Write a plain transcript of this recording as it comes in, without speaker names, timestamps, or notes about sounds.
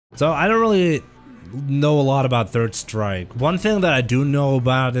So I don't really know a lot about Third Strike. One thing that I do know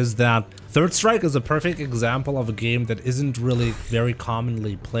about is that Third Strike is a perfect example of a game that isn't really very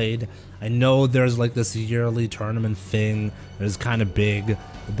commonly played. I know there's like this yearly tournament thing that is kind of big,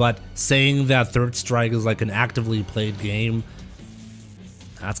 but saying that Third Strike is like an actively played game,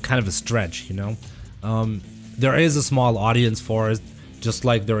 that's kind of a stretch, you know? There is a small audience for it, just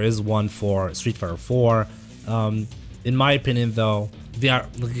like there is one for Street Fighter 4. In my opinion though,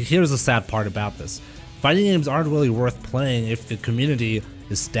 here's the sad part about this. Fighting games aren't really worth playing if the community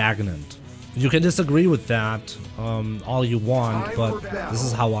is stagnant. You can disagree with that all you want, but this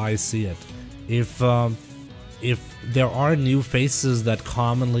is how I see it. If there are new faces that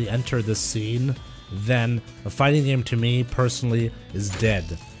commonly enter the scene, then a fighting game to me personally is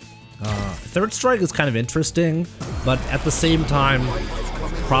dead. Third Strike is kind of interesting, but at the same time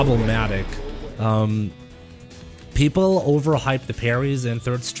problematic. People overhype the parries in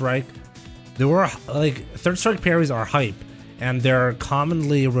Third Strike. There were like Third Strike parries are hype, and they're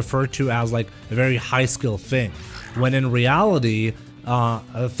commonly referred to as like a very high skill thing, when in reality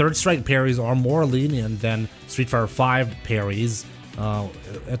Third Strike parries are more lenient than Street Fighter 5 parries,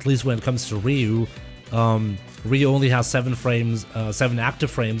 at least when it comes to Ryu. Ryu only has 7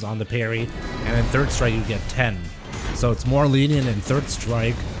 active frames on the parry, and in Third Strike you get 10. So it's more lenient in Third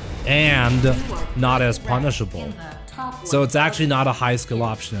Strike and not as punishable. So it's actually not a high skill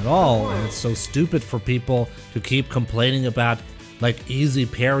option at all, and it's so stupid for people to keep complaining about like easy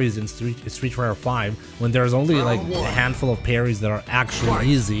parries in Street Fighter 5 when there's only like a handful of parries that are actually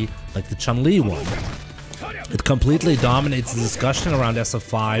easy, like the Chun-Li one. It completely dominates the discussion around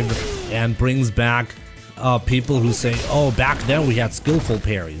SF5 and brings back people who say, oh, back then we had skillful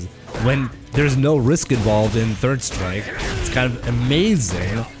parries, when there's no risk involved in Third Strike. It's kind of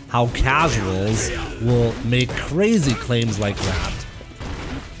amazing how casuals will make crazy claims like that.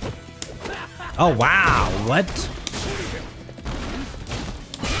 Oh wow, what?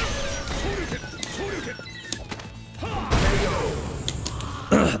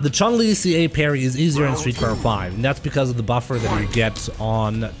 The Chun-Li CA parry is easier in Street Fighter 5, and that's because of the buffer that you get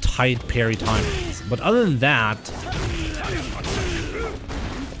on tight parry timings. But other than that,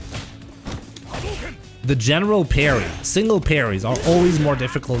 the general parry, single parries, are always more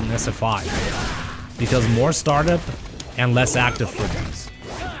difficult in SF5 because more startup and less active frames.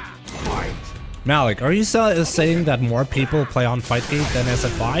 Malik, are you saying that more people play on Fightgate than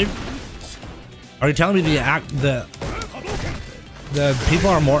SF5? Are you telling me the people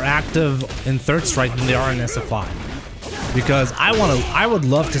are more active in Third Strike than they are in SF5? Because I would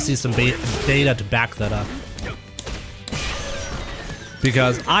love to see some data to back that up.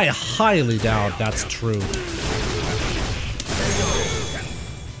 Because I highly doubt that's true.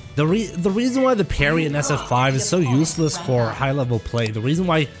 The reason why the parry in SF5 is so useless for high-level play, the reason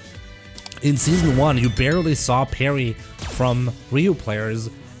why in Season 1 you barely saw parry from Ryu players,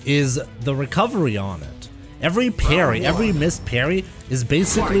 is the recovery on it. Every parry, every missed parry is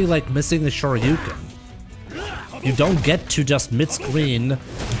basically like missing a Shoryuken. You don't get to just mid-screen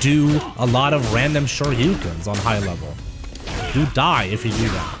do a lot of random Shoryukens on high level. You die if you do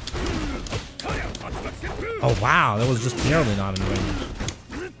that. Oh wow, that was just barely not in range.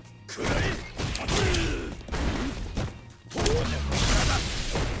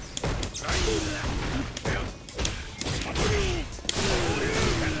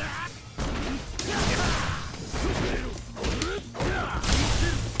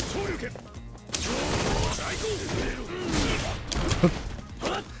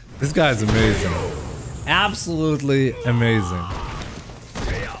 This guy's amazing. Absolutely amazing.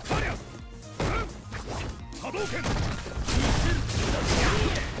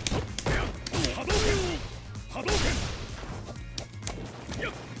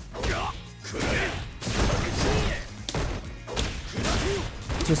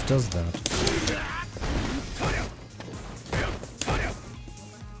 Just does that.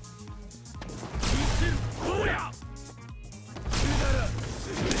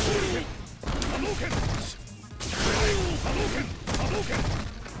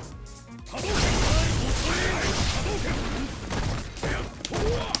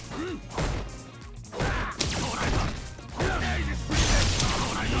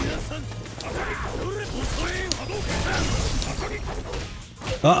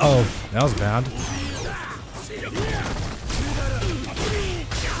 Uh-oh, that was bad.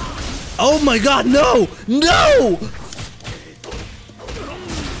 Oh my god, no! No!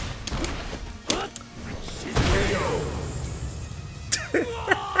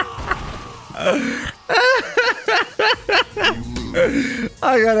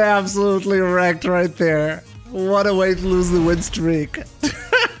 I got absolutely wrecked right there. What a way to lose the win streak.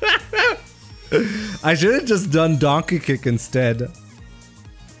 I should have just done Donkey Kick instead.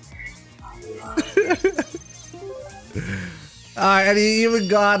 And he even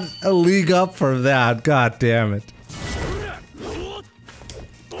got a league up for that. God damn it.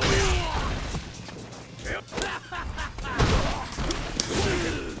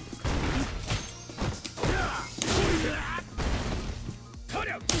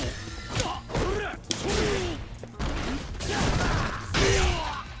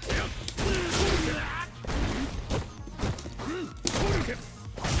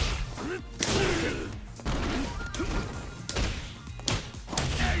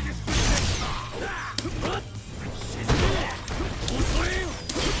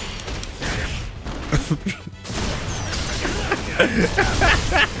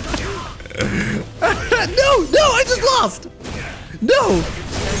 No, I just lost. No.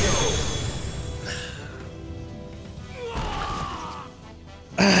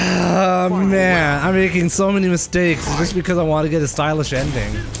 Man, I'm making so many mistakes just because I want to get a stylish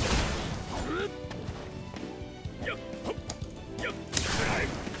ending.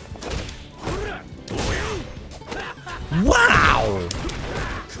 Wow!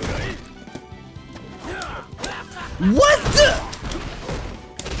 What the?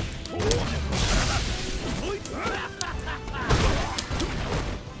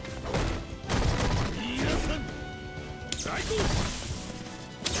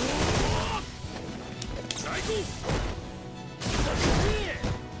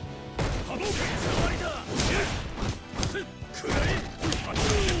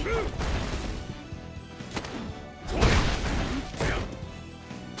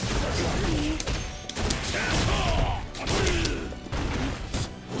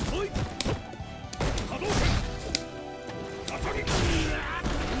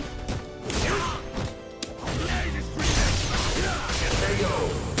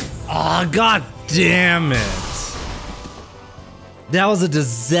 Oh, god damn it. That was a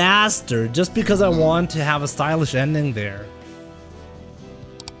disaster just because I want to have a stylish ending there.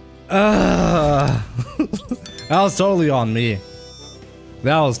 That was totally on me.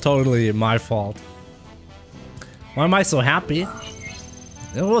 That was totally my fault. Why am I so happy?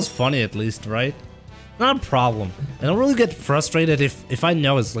 It was funny at least, right? Not a problem. I don't really get frustrated if I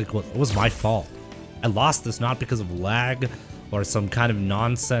know it's like, well, it was my fault. I lost this not because of lag or some kind of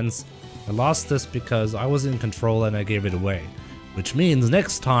nonsense. I lost this because I was in control and I gave it away. Which means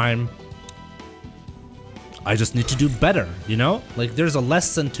next time, I just need to do better, you know? Like, there's a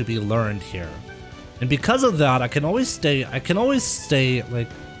lesson to be learned here. And because of that, I can always stay, like,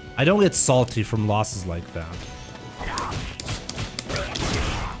 I don't get salty from losses like that.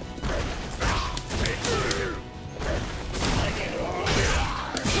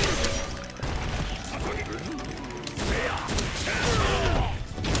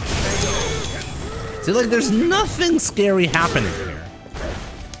 See, like, there's nothing scary happening here.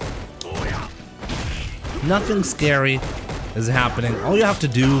 Nothing scary is happening. All you have to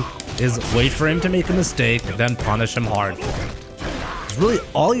do is wait for him to make a mistake, then punish him hard. It's really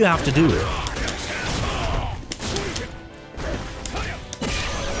all you have to do.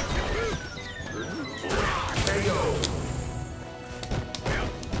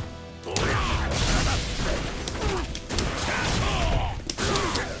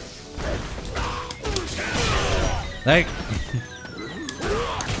 Like,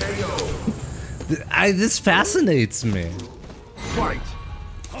 this fascinates me.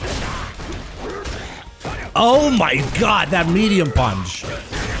 Oh my god, that medium punch.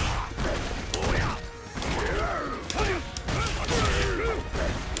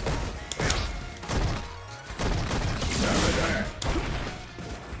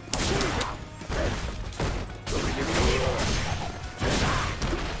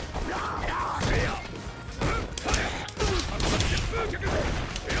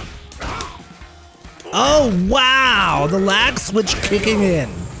 Oh wow, the lag switch kicking in.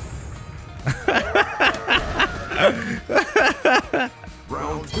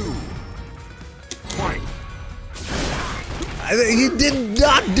 Round 2. Fight. He did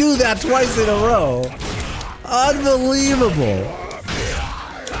not do that twice in a row. Unbelievable.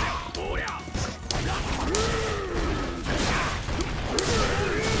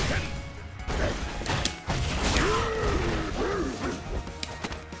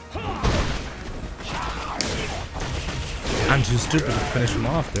 I'm too stupid to finish him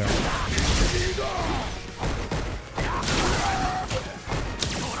off there.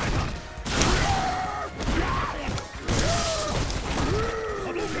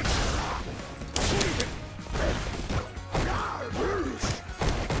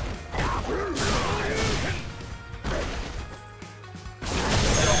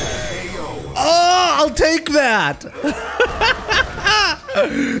 I'll take that.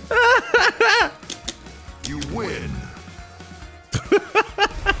 You win.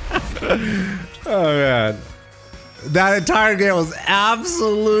 Oh man, that entire game was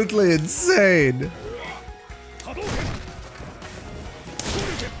absolutely insane.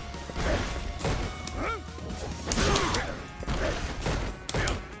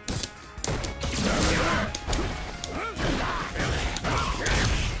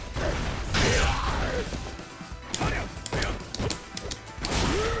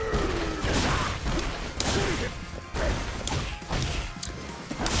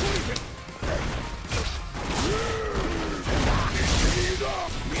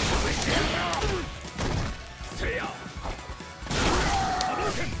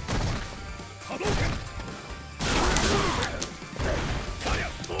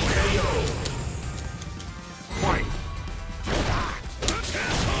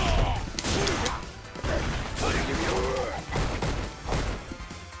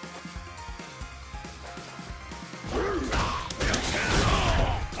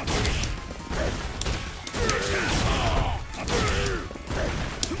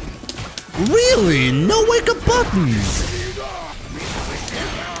 Really? No wake up buttons?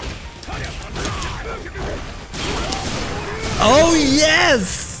 Oh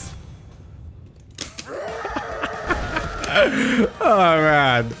yes! Oh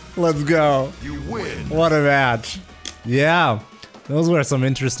man, let's go. You win. What a match. Yeah, those were some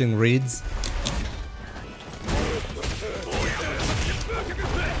interesting reads.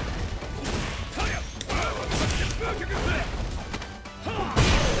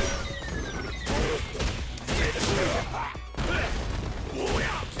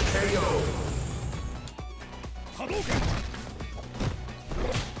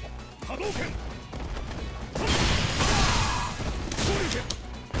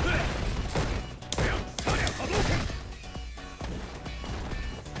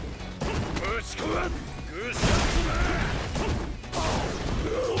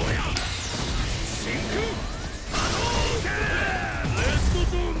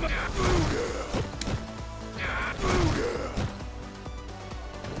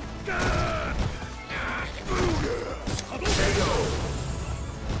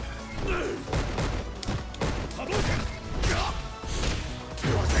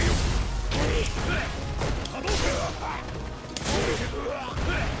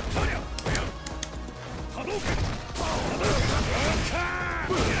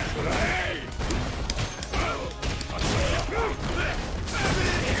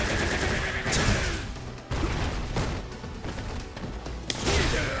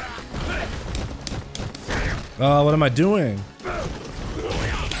 What am I doing?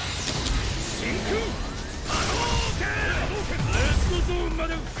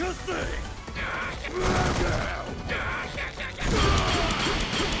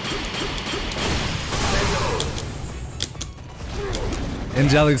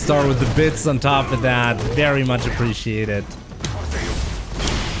 Angelic Star with the bits on top of that. Very much appreciated.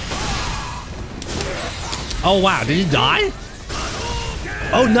 Oh wow, did he die?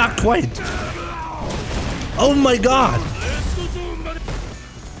 Oh, not quite. Oh my god!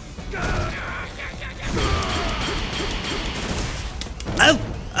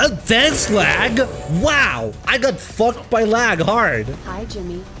 Thanks, lag! Wow! I got fucked by lag hard! Hi,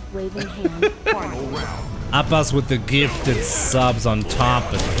 Jimmy. Waving hand. Final round. Up us with the gifted subs on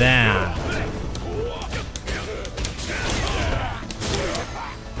top of that.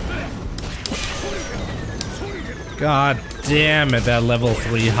 God damn it, that level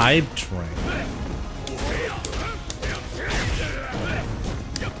 3 hype train.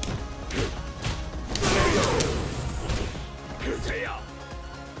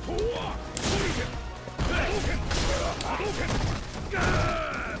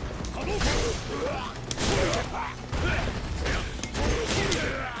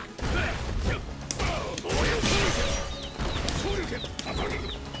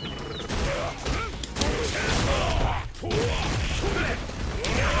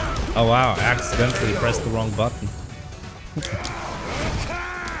 Oh wow, accidentally pressed the wrong button.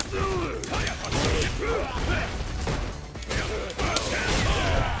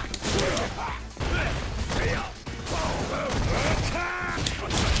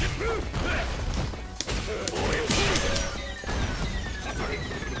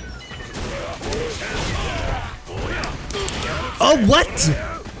 Oh, what?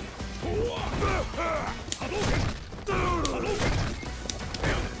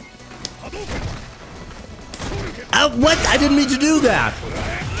 What? I didn't mean to do that.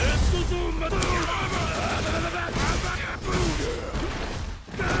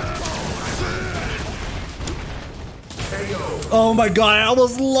 Oh my god, I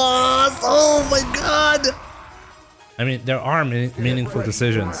almost lost! Oh my god! I mean, there are meaningful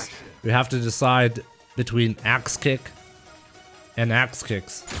decisions. You have to decide between axe kick and axe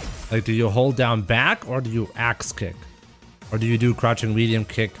kicks. Like, do you hold down back or do you axe kick? Or do you do crouching medium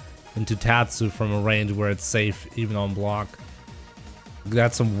kick into Tatsu from a range where it's safe even on block?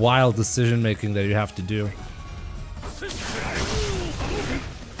 That's some wild decision making that you have to do.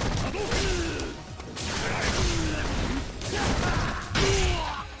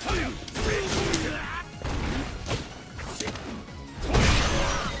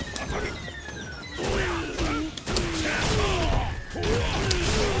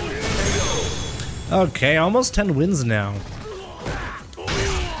 Okay, almost 10 wins now.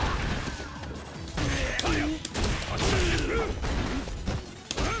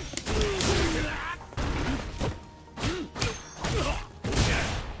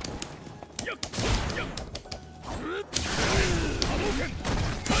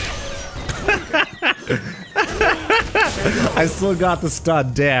 I still got the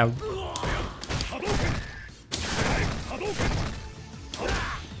stun, damn.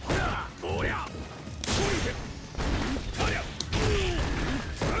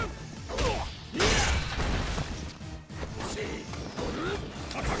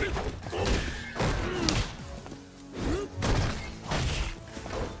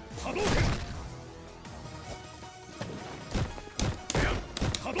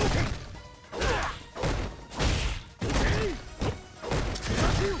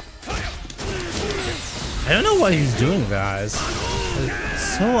 I don't know why he's doing that.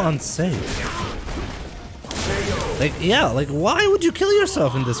 It's so unsafe. Like, yeah, like, why would you kill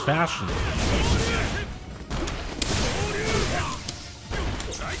yourself in this fashion?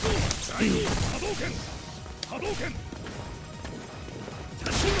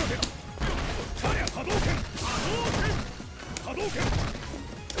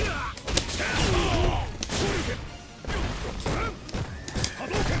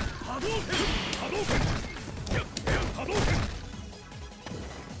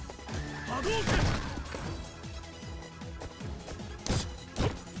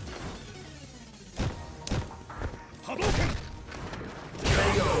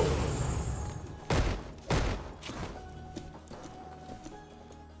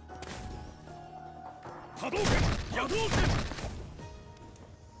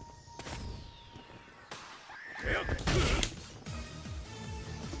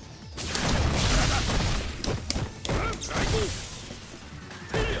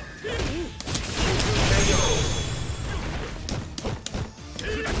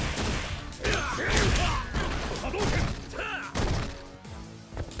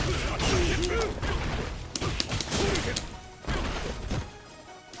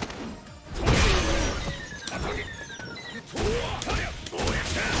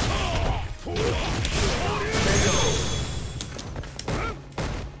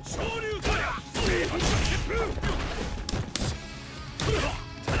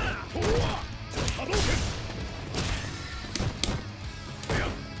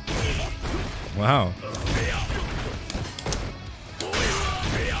 Wow.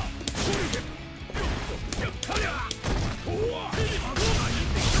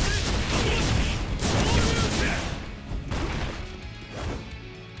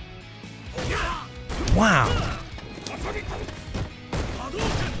 Wow.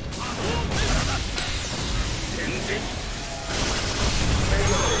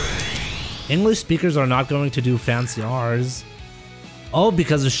 English speakers are not going to do fancy R's. Oh,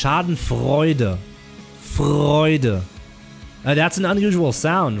 because of Schadenfreude. Freude. That's an unusual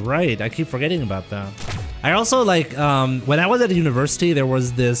sound, right? I keep forgetting about that. I also like, when I was at university, there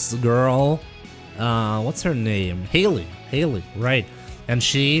was this girl, what's her name? Haley, right. And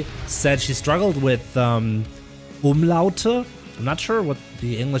she said she struggled with umlaute. I'm not sure what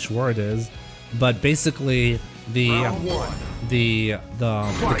the English word is, but basically the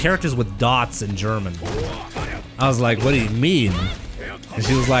characters with dots in German. I was like, what do you mean? And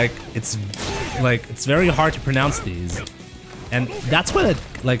she was like, it's very hard to pronounce these. And that's when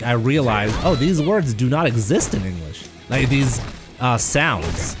I realized, oh, these words do not exist in English. Like these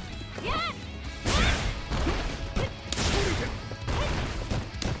sounds.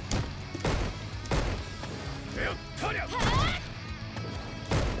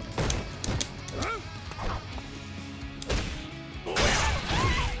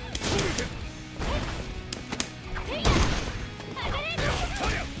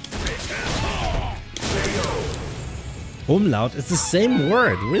 Umlaut, it's the same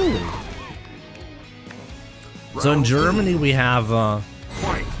word, really. So in Germany we have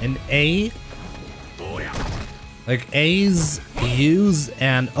an A, Like A's, U's,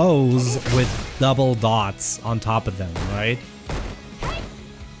 and O's with double dots on top of them, right?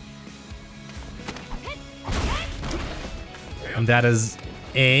 And that is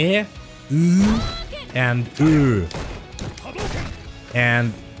A, U, and U.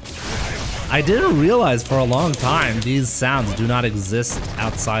 And I didn't realize for a long time these sounds do not exist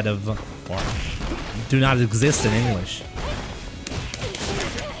outside of, or do not exist in English.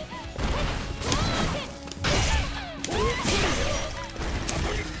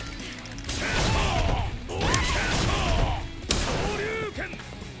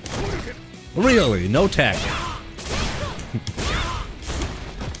 Really? No tech.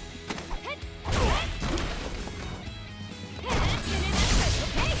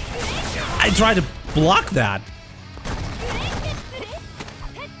 I tried to block that.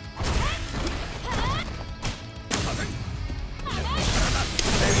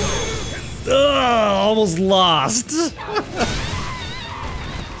 Ugh, almost lost.